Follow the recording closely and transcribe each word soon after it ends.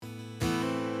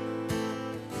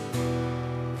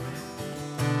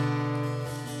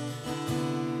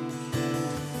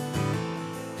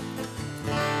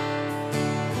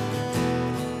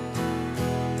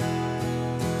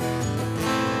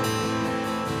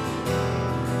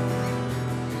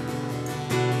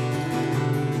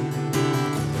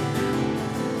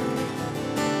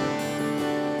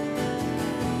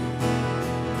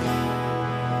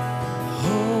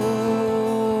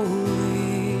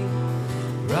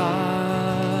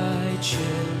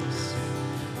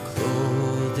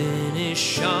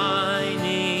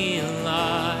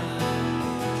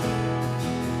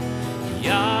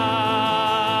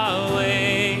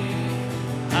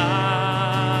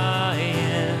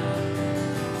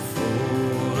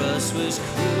us was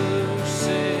crucified.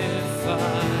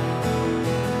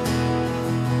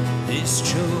 This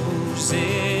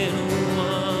chosen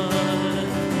one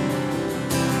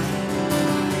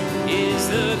is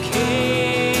the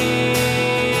King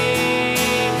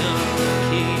of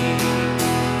Kings,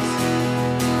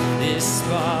 this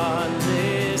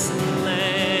spotless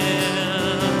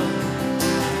Lamb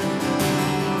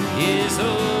is the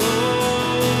Lord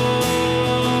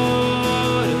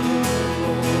of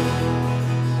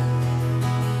Lords,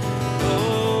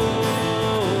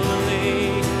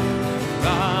 holy,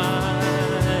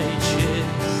 righteous,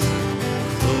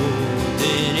 clothed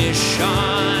in His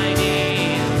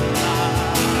shining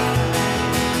light.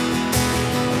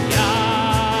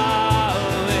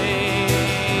 Yahweh,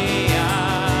 I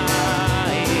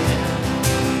am,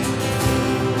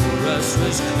 for us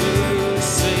was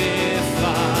crucified.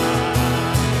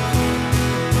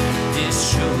 This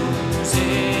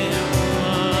chosen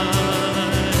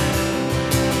one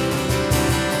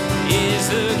is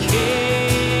the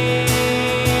King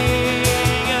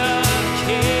of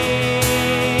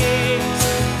Kings,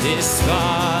 this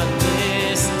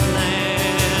spotless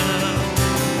Lamb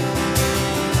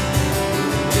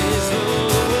is the Lord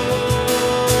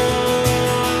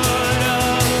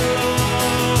of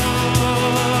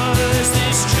Lords.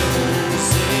 This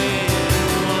chosen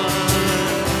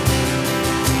one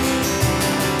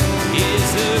is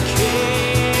the King